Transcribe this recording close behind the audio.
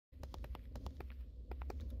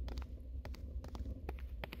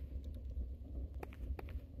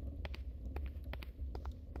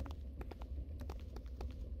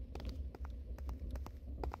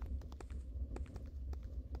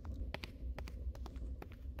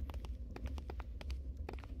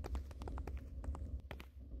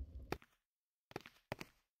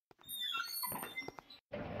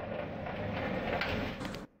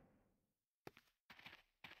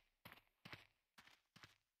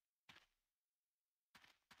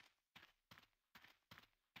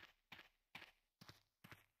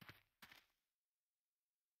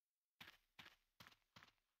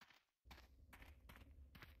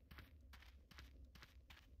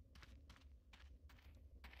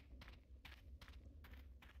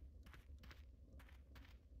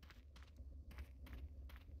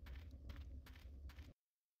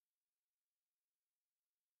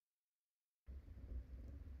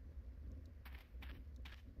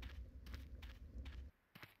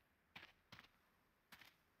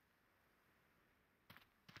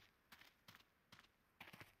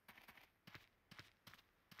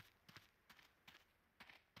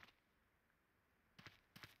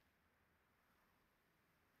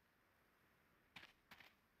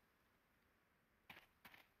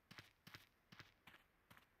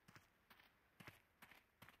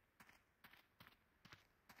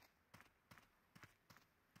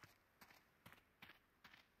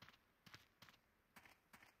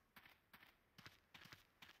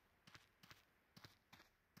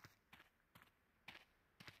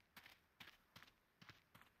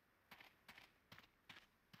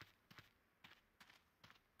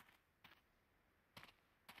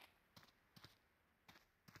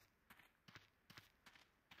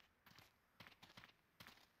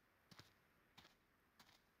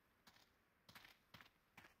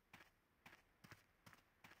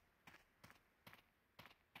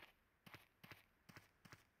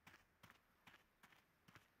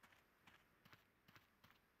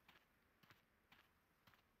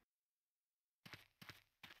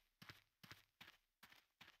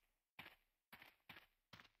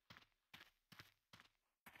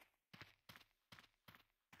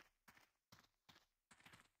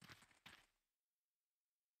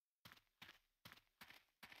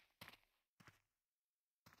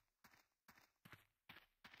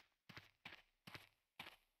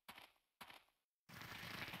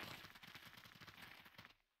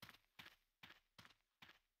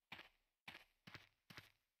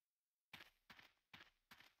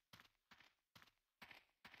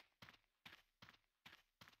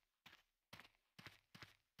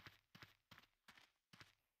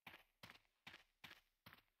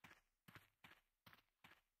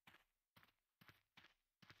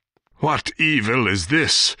What evil is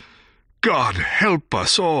this? God help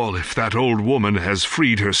us all if that old woman has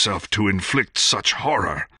freed herself to inflict such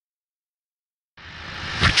horror.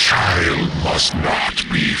 The child must not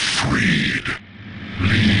be freed.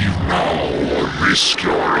 Leave now or risk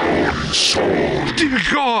your own soul. Dear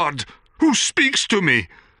God, who speaks to me?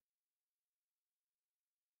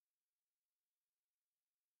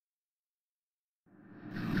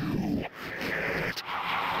 You can't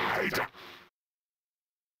hide.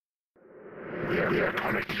 We're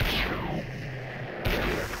gonna get you.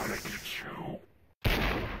 We're gonna get you. We're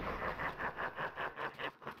gonna get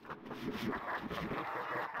you.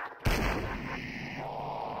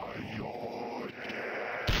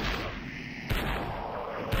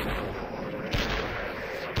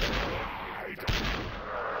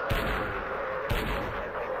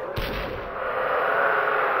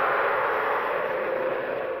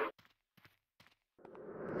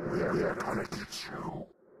 We're gonna get you. We're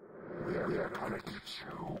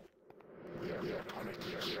gonna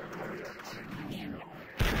get you. We're gonna get you.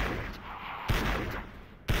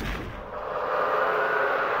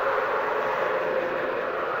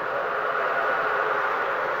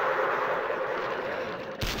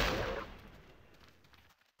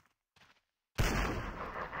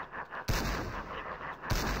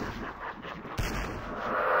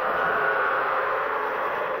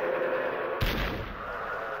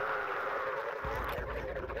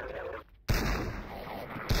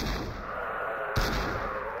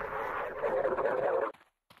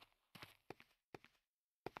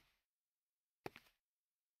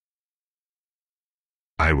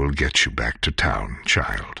 I will get you back to town,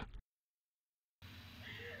 child.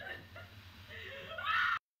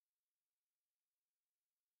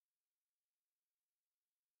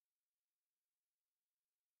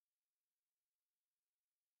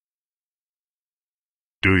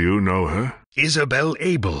 Do you know her? Isabel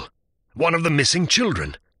Abel, one of the missing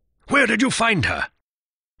children. Where did you find her?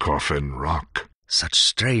 Coffin Rock. Such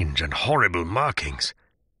strange and horrible markings.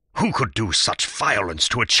 Who could do such violence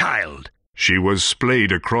to a child? She was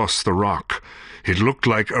splayed across the rock. It looked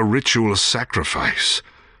like a ritual sacrifice.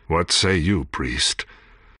 What say you, priest?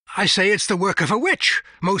 I say it's the work of a witch,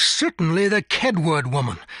 most certainly the Kedward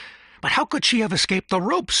woman. But how could she have escaped the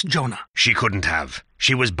ropes, Jonah? She couldn't have.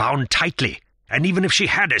 She was bound tightly, and even if she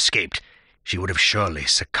had escaped, she would have surely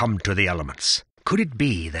succumbed to the elements. Could it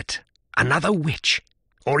be that another witch,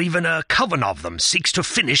 or even a coven of them, seeks to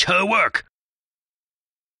finish her work?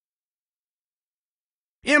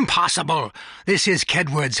 Impossible! This is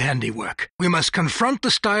Kedward's handiwork. We must confront the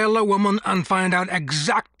Styler woman and find out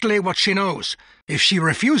exactly what she knows. If she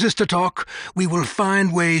refuses to talk, we will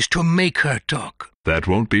find ways to make her talk. That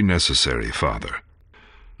won't be necessary, Father.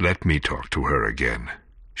 Let me talk to her again.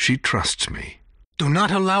 She trusts me. Do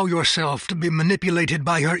not allow yourself to be manipulated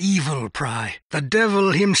by her evil, Pry. The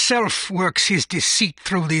devil himself works his deceit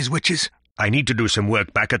through these witches. I need to do some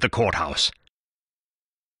work back at the courthouse.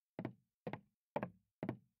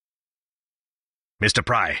 Mr.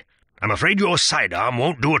 Pry, I'm afraid your sidearm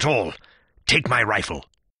won't do it all. Take my rifle.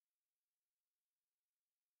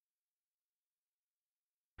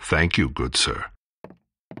 Thank you, good sir.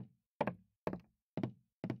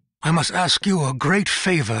 I must ask you a great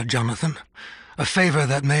favor, Jonathan. A favor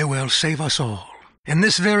that may well save us all. In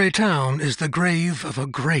this very town is the grave of a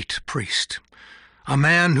great priest. A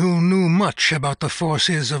man who knew much about the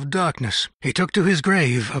forces of darkness. He took to his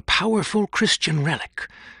grave a powerful Christian relic.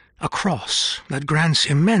 A cross that grants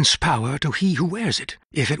immense power to he who wears it.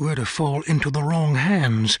 If it were to fall into the wrong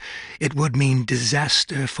hands, it would mean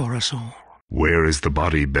disaster for us all. Where is the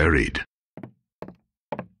body buried?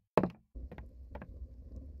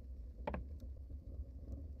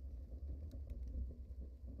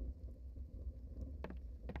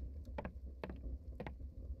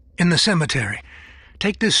 In the cemetery.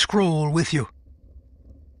 Take this scroll with you.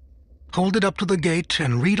 Hold it up to the gate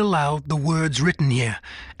and read aloud the words written here,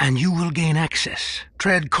 and you will gain access.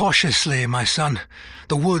 Tread cautiously, my son.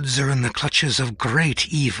 The woods are in the clutches of great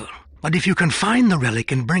evil. But if you can find the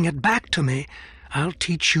relic and bring it back to me, I'll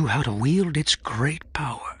teach you how to wield its great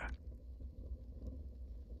power.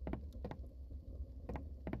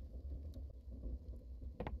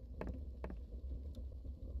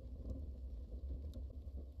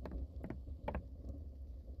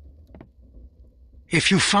 If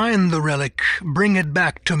you find the relic, bring it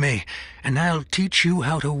back to me, and I'll teach you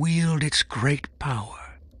how to wield its great power.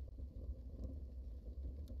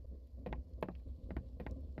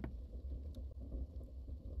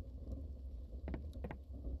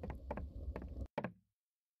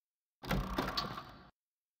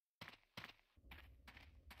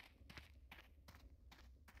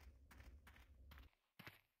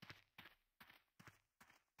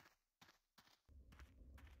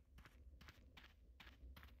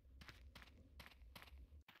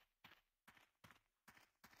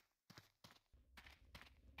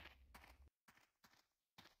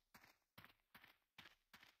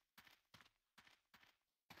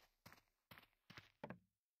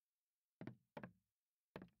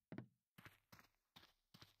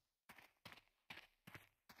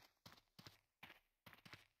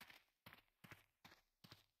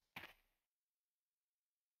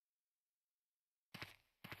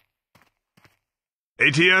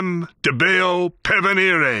 Etiam debeo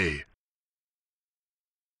pevenire.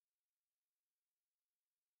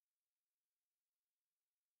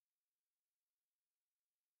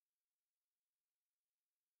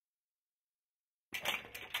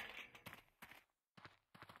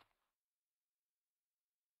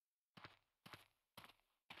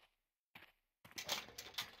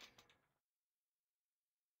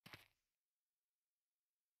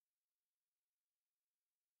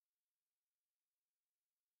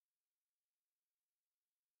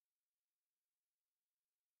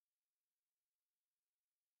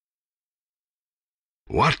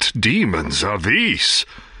 What demons are these?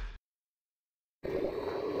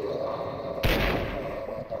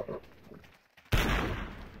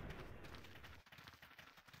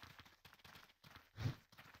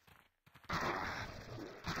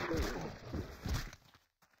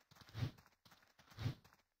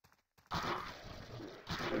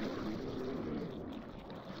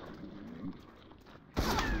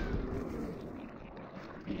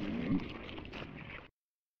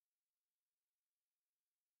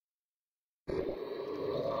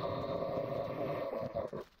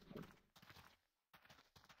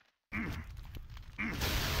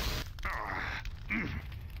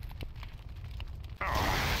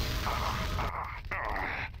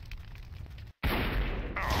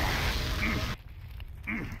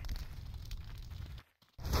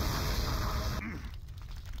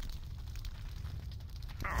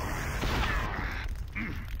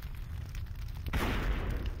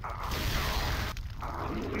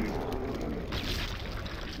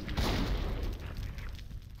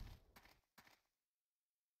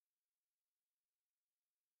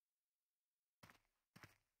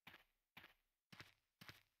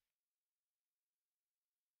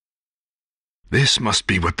 This must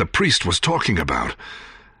be what the priest was talking about.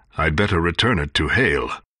 I'd better return it to Hale.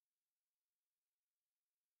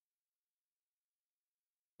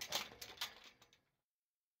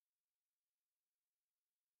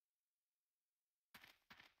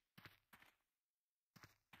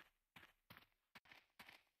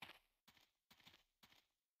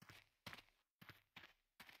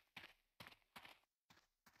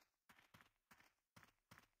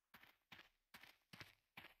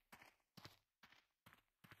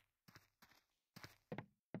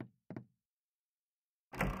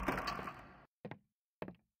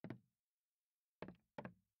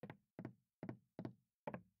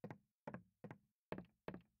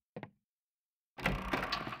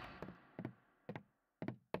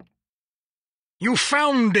 You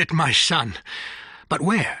found it, my son. But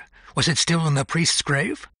where? Was it still in the priest's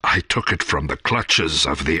grave? I took it from the clutches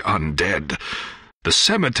of the undead. The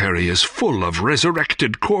cemetery is full of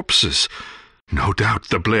resurrected corpses. No doubt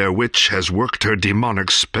the Blair Witch has worked her demonic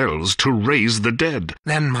spells to raise the dead.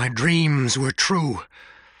 Then my dreams were true.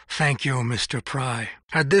 Thank you, Mr. Pry.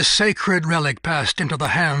 Had this sacred relic passed into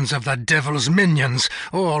the hands of the devil's minions,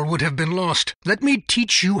 all would have been lost. Let me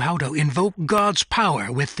teach you how to invoke God's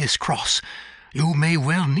power with this cross. You may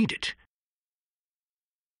well need it.